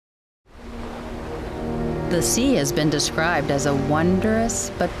The sea has been described as a wondrous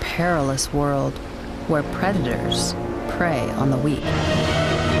but perilous world where predators prey on the weak.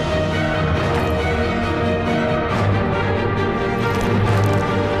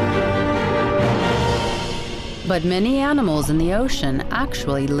 But many animals in the ocean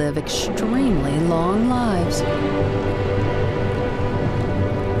actually live extremely long lives.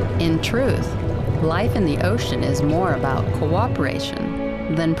 In truth, life in the ocean is more about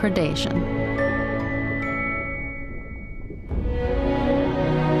cooperation than predation.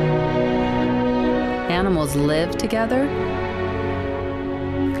 Animals live together,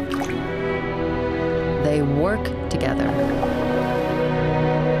 they work together,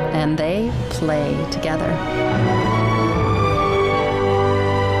 and they play together.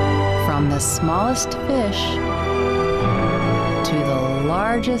 From the smallest fish to the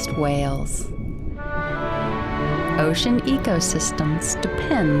largest whales. Ocean ecosystems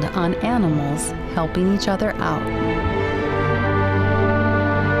depend on animals helping each other out.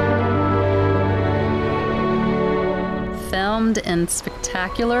 Filmed in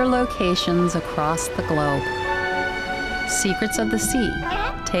spectacular locations across the globe, Secrets of the Sea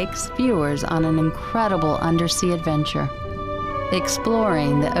takes viewers on an incredible undersea adventure,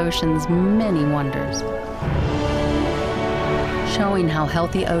 exploring the ocean's many wonders, showing how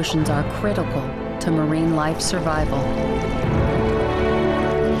healthy oceans are critical to marine life survival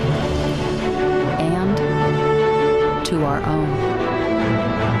and to our own.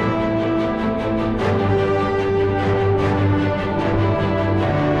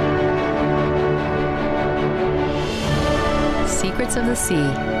 Secrets of the Sea,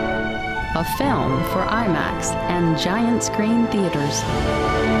 a film for IMAX and giant screen theaters.